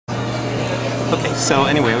Okay, so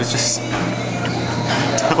anyway, I was just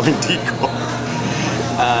telling Tico.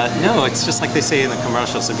 No, it's just like they say in the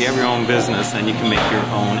commercials, if you have your own business, then you can make your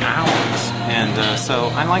own hours. And so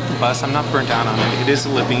I like the bus. I'm not burnt out on it. It is a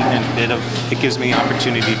living, and it gives me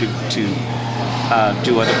opportunity to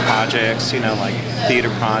do other projects, you know, like theater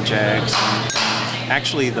projects.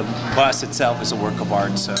 Actually, the bus itself is a work of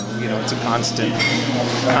art, so you know it's a constant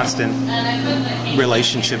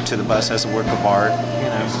relationship to the bus as a work of art. You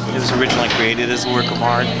know, it was originally created as a work of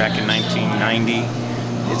art back in 1990.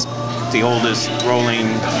 It's the oldest rolling.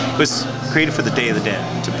 It was created for the Day of the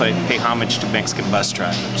Dead to pay homage to Mexican bus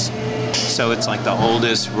drivers. So it's like the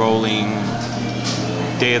oldest rolling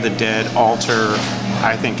Day of the Dead altar,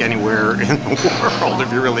 I think, anywhere in the world,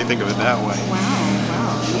 if you really think of it that way. Wow.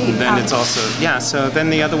 Then it's also, yeah, so then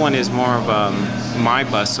the other one is more of my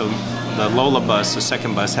bus, so the Lola bus, the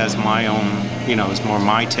second bus, has my own, you know, it's more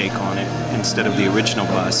my take on it instead of the original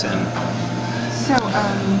bus. And so,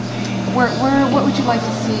 what would you like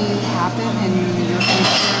to see happen in your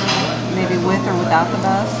future, maybe with or without the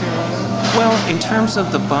bus? Or? Well, in terms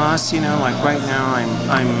of the bus, you know, like right now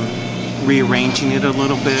I'm rearranging it a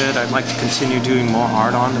little bit. I'd like to continue doing more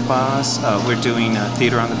art on the bus. We're doing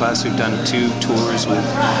theater on the bus. We've done 2 tours with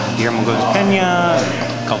GUILLERMO,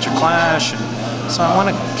 GOMEZ-PENA, Culture Clash. And so I want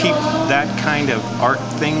to keep that kind of art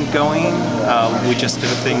thing going. We just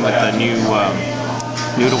did a thing with the new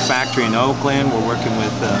Noodle Factory in Oakland. We're working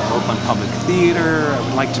with Oakland Public Theater. I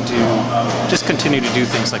would like to just continue to do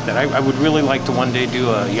things like that. I would really like to one day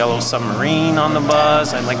do a Yellow Submarine on the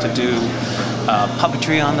bus. I'd like to do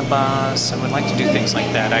puppetry on the bus. I would like to do things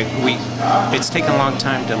like that. It's taken a long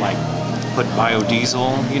time to like put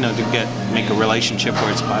biodiesel, you know, to make a relationship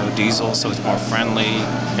where it's biodiesel, so it's more friendly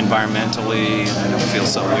environmentally, and I don't feel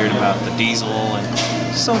so weird about the diesel.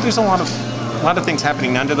 And so there's a lot of things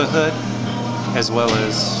happening under the hood, as well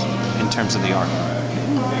as in terms of the art.